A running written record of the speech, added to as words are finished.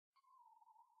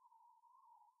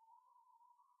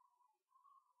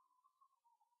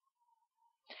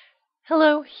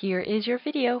Hello, here is your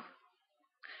video.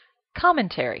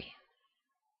 Commentary.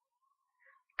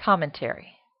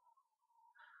 Commentary.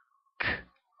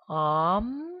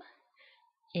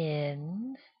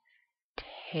 In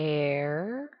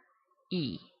tear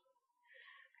e.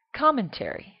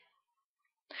 Commentary.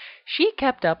 She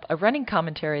kept up a running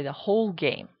commentary the whole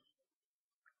game.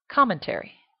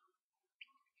 Commentary.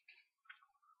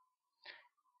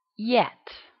 Yet.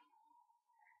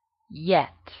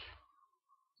 Yet.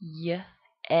 Yet.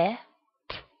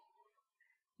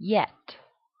 Yet.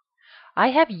 I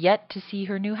have yet to see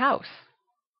her new house.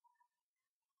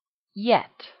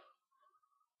 Yet.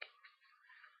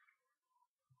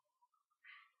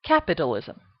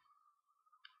 Capitalism.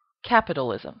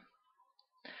 Capitalism.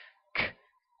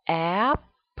 Capitalism.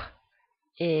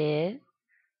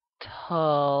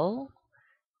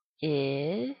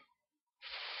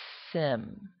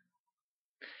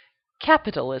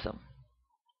 Capitalism.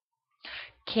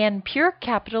 Can pure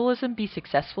capitalism be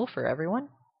successful for everyone?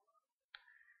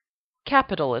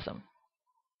 Capitalism.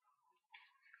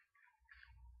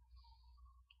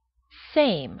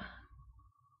 Same.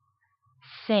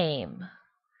 Same.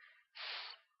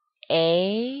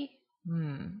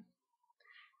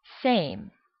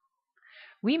 Same.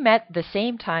 We met the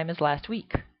same time as last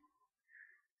week.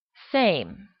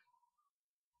 Same.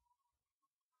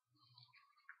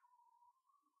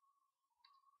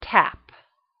 Tap.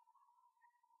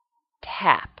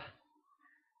 Tap.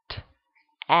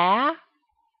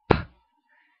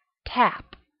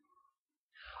 Tap.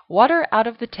 Water out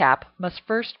of the tap must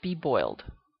first be boiled.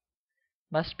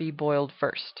 Must be boiled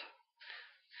first.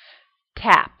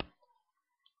 Tap.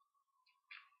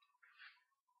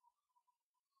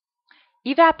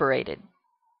 Evaporated.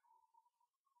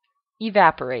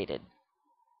 Evaporated.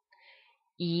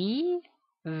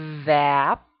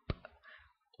 Evap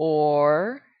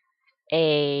or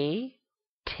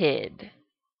tid.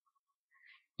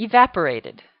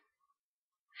 Evaporated.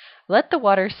 Let the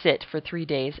water sit for 3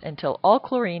 days until all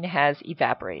chlorine has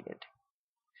evaporated.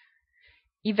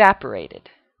 Evaporated.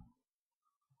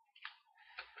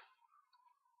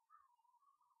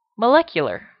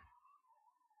 Molecular.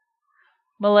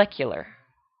 Molecular.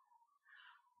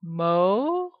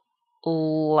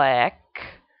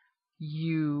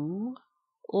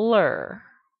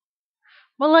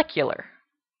 Molecular.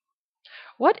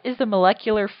 What is the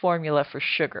molecular formula for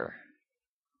sugar?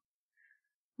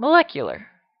 Molecular.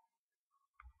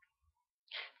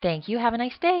 Thank you. Have a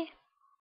nice day.